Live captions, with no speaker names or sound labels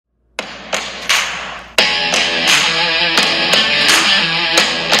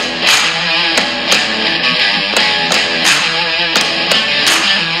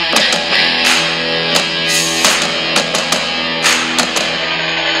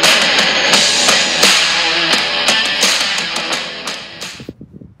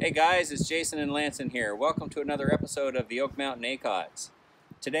guys, it's Jason and Lanson here. Welcome to another episode of the Oak Mountain ACOTs.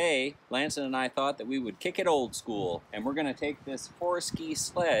 Today, Lanson and I thought that we would kick it old school, and we're going to take this 4-ski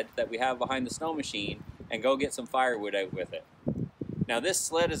sled that we have behind the snow machine and go get some firewood out with it. Now this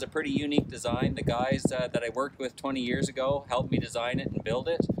sled is a pretty unique design. The guys that I worked with 20 years ago helped me design it and build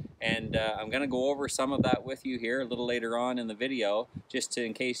it, and I'm going to go over some of that with you here a little later on in the video, just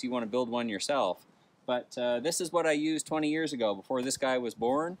in case you want to build one yourself. But this is what I used 20 years ago before this guy was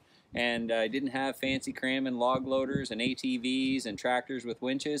born, and I didn't have fancy Kranman log loaders and ATVs and tractors with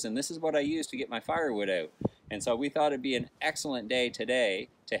winches, and this is what I used to get my firewood out. And so we thought it'd be an excellent day today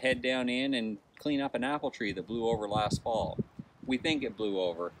to head down in and clean up an apple tree that blew over last fall. We think it blew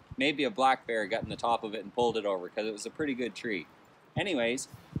over. Maybe a black bear got in the top of it and pulled it over because it was a pretty good tree. Anyways,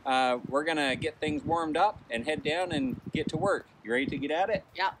 we're gonna get things warmed up and head down and get to work. You ready to get at it?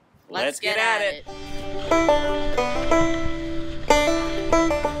 Yep. Let's get at it.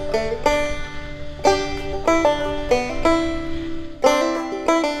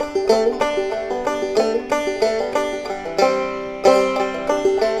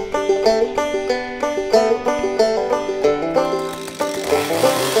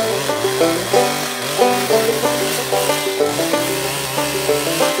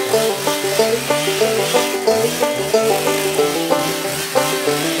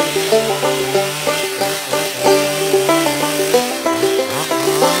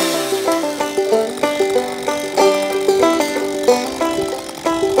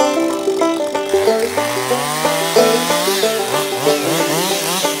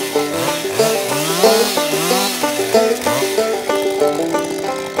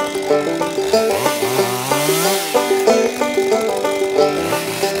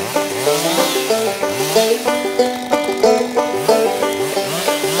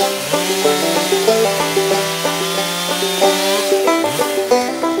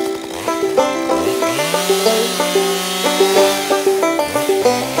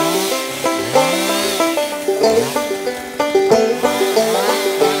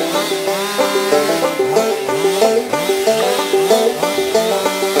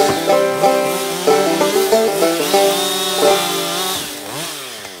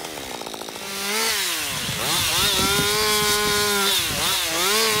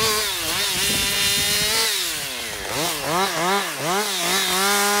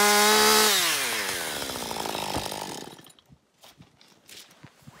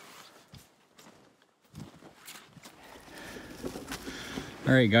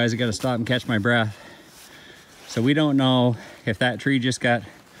 All right, guys, I got to stop and catch my breath. So we don't know if that tree just got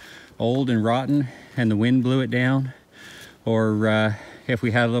old and rotten and the wind blew it down, or if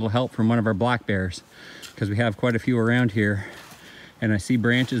we had a little help from one of our black bears, because we have quite a few around here. And I see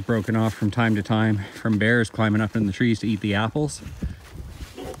branches broken off from time to time from bears climbing up in the trees to eat the apples.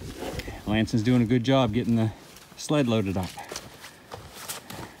 Lanson's doing a good job getting the sled loaded up.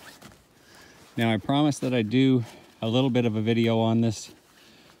 Now, I promised that I'd do a little bit of a video on this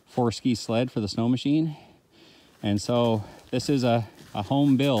 4-ski sled for the snow machine, and so this is a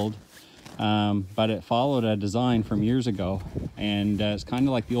home build, but it followed a design from years ago, and it's kind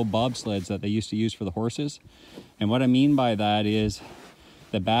of like the old bobsleds that they used to use for the horses. And what I mean by that is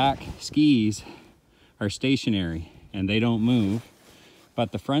the back skis are stationary and they don't move,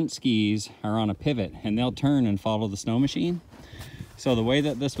 but the front skis are on a pivot and they'll turn and follow the snow machine. So the way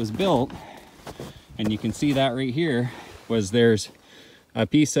that this was built, and you can see that right here, was there's a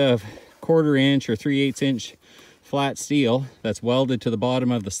piece of 1/4 inch or 3/8 inch flat steel that's welded to the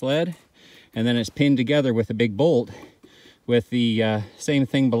bottom of the sled, and then it's pinned together with a big bolt with the same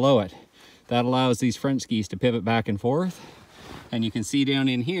thing below it. That allows these front skis to pivot back and forth. And you can see down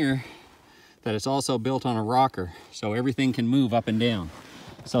in here that it's also built on a rocker, so everything can move up and down.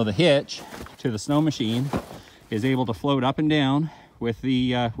 So the hitch to the snow machine is able to float up and down with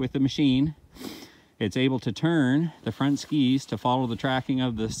the machine. It's able to turn the front skis to follow the tracking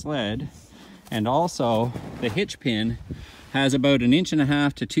of the sled. And also the hitch pin has about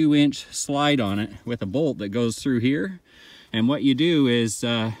 1.5 to 2 inch slide on it with a bolt that goes through here. And what you do is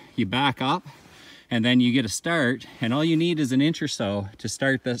you back up and then you get a start, and all you need is 1 inch or so to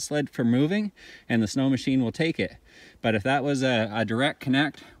start the sled from moving, and the snow machine will take it. But if that was a direct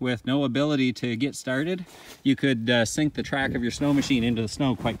connect with no ability to get started, you could sink the track of your snow machine into the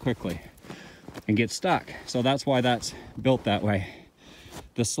snow quite quickly and get stuck. So that's why that's built that way.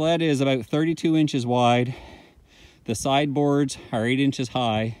 The sled is about 32 inches wide. The sideboards are 8 inches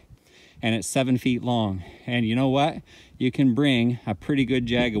high, and it's 7 feet long. And you know what? You can bring a pretty good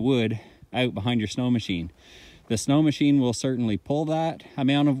jag of wood out behind your snow machine. The snow machine will certainly pull that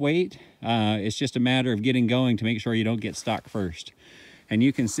amount of weight. It's just a matter of getting going to make sure you don't get stuck first. And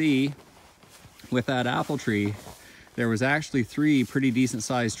you can see with that apple tree, there was actually 3 pretty decent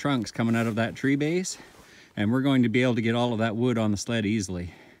sized trunks coming out of that tree base, and we're going to be able to get all of that wood on the sled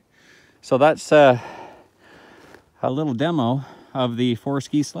easily. So that's a little demo of the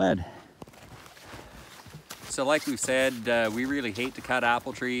 4-ski sled. So like we've said, we really hate to cut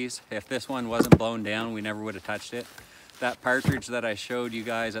apple trees. If this one wasn't blown down, we never would have touched it. That partridge that I showed you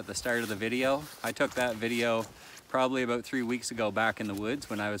guys at the start of the video, I took that video probably about 3 weeks ago back in the woods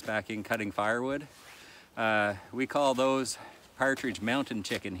when I was back in cutting firewood. We call those partridge mountain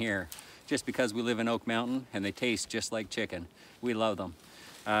chicken here, just because we live in Oak Mountain and they taste just like chicken. We love them.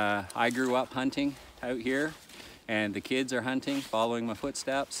 I grew up hunting out here, and the kids are hunting, following my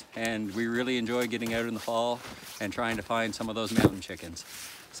footsteps, and we really enjoy getting out in the fall and trying to find some of those mountain chickens.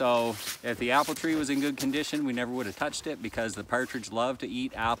 So if the apple tree was in good condition, we never would have touched it, because the partridge love to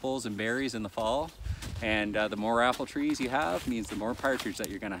eat apples and berries in the fall, and the more apple trees you have means the more partridge that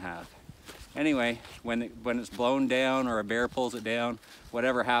you're going to have. Anyway, when it's blown down or a bear pulls it down,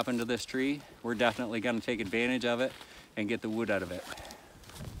 whatever happened to this tree, we're definitely going to take advantage of it and get the wood out of it.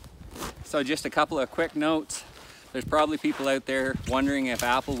 So just a couple of quick notes. There's probably people out there wondering if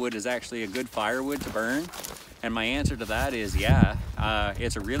apple wood is actually a good firewood to burn. And my answer to that is yeah,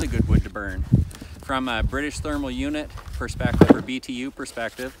 it's a really good wood to burn. From a British thermal unit perspective, or BTU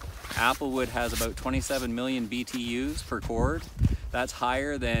perspective, apple wood has about 27 million BTUs per cord. That's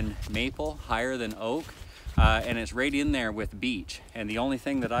higher than maple, higher than oak, and it's right in there with beech. And the only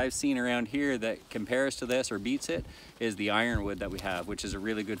thing that I've seen around here that compares to this or beats it is the ironwood that we have, which is a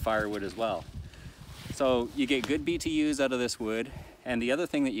really good firewood as well. So you get good BTUs out of this wood, and the other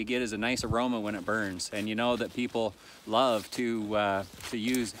thing that you get is a nice aroma when it burns. And you know that people love to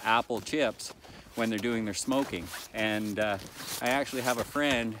use apple chips when they're doing their smoking. And I actually have a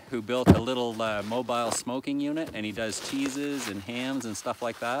friend who built a little mobile smoking unit, and he does cheeses and hams and stuff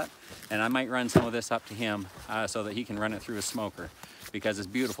like that. And I might run some of this up to him so that he can run it through his smoker, because it's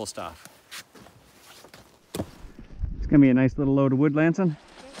beautiful stuff. It's gonna be a nice little load of wood, Lanson.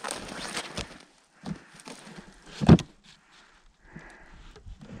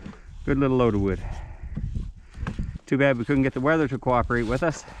 Good little load of wood. Too bad we couldn't get the weather to cooperate with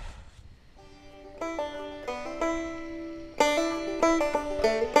us.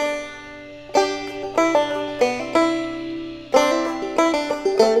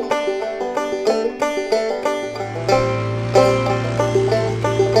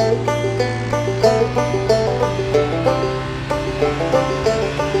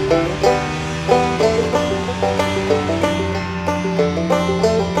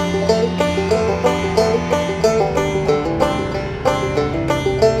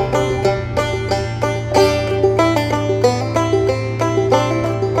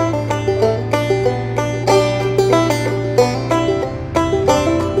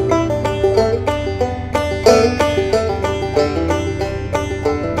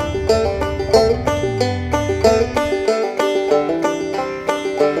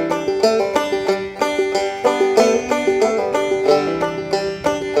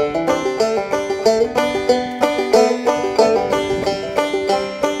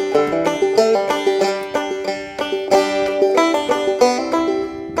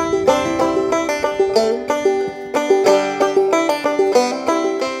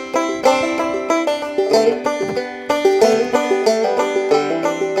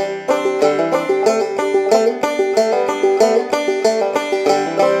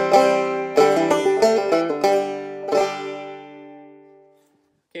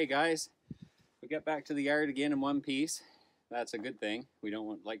 Okay guys, we got back to the yard again in one piece. That's a good thing. We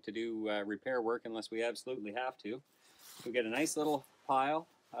don't like to do repair work unless we absolutely have to. We get a nice little pile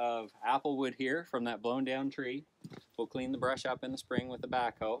of apple wood here from that blown down tree. We'll clean the brush up in the spring with the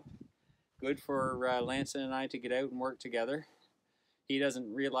backhoe. Good for Lanson and I to get out and work together. He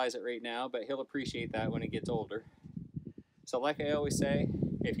doesn't realize it right now, but he'll appreciate that when he gets older. So like I always say,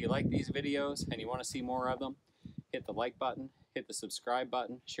 if you like these videos and you want to see more of them, hit the like button, hit the subscribe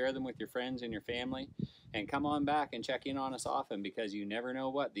button, share them with your friends and your family, and come on back and check in on us often, because you never know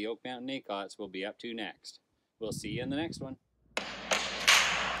what the Oak Mountain Acots will be up to next. We'll see you in the next one.